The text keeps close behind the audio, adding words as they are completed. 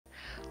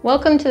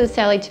Welcome to the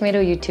Sallie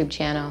Tomato YouTube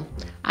channel.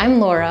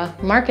 I'm Laura,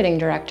 Marketing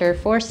Director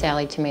for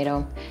Sallie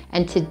Tomato,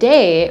 and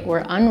today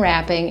we're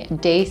unwrapping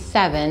day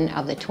 7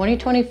 of the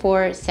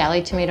 2024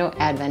 Sallie Tomato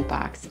Advent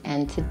Box,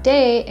 and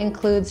today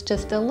includes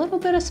just a little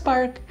bit of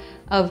spark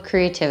of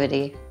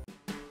creativity.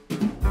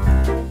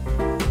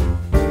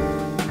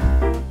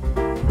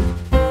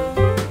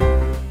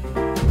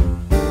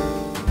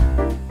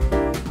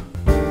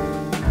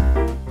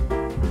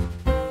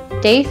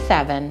 Day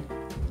 7.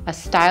 A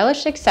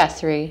stylish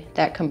accessory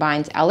that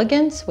combines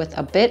elegance with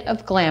a bit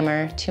of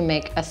glamour to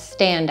make a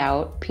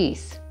standout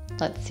piece.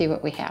 Let's see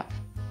what we have.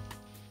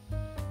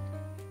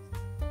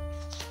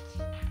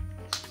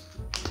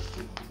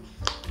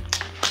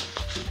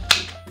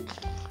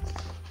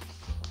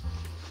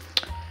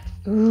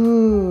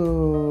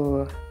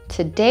 Ooh,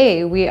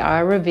 today we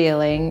are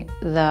revealing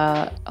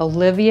the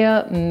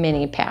Olivia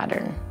mini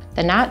pattern.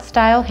 The knot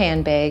style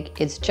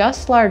handbag is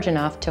just large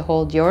enough to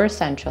hold your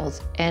essentials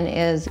and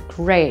is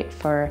great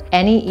for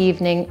any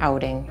evening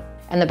outing.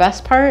 And the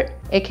best part,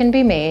 it can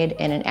be made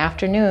in an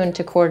afternoon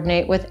to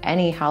coordinate with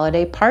any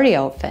holiday party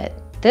outfit.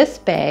 This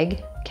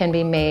bag can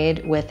be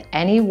made with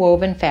any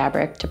woven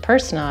fabric to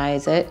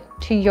personalize it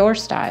to your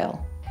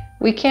style.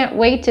 We can't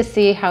wait to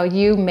see how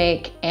you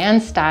make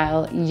and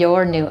style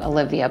your new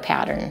Olivia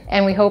pattern.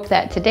 And we hope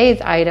that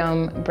today's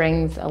item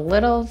brings a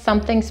little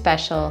something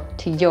special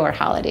to your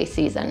holiday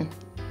season.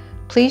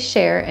 Please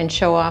share and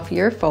show off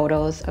your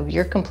photos of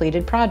your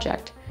completed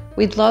project.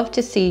 We'd love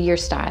to see your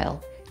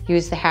style.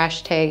 Use the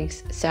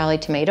hashtags Sallie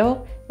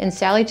Tomato and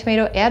Sallie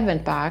Tomato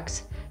Advent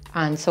Box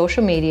on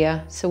social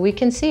media so we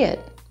can see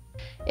it.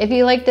 If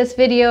you like this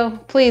video,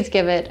 please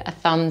give it a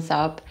thumbs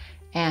up.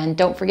 And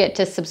don't forget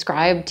to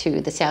subscribe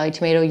to the Sallie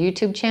Tomato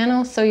YouTube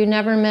channel so you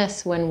never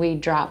miss when we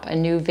drop a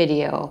new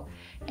video.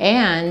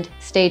 And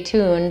stay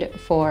tuned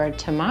for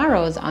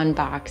tomorrow's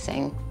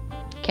unboxing.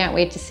 Can't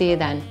wait to see you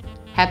then.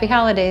 Happy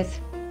holidays!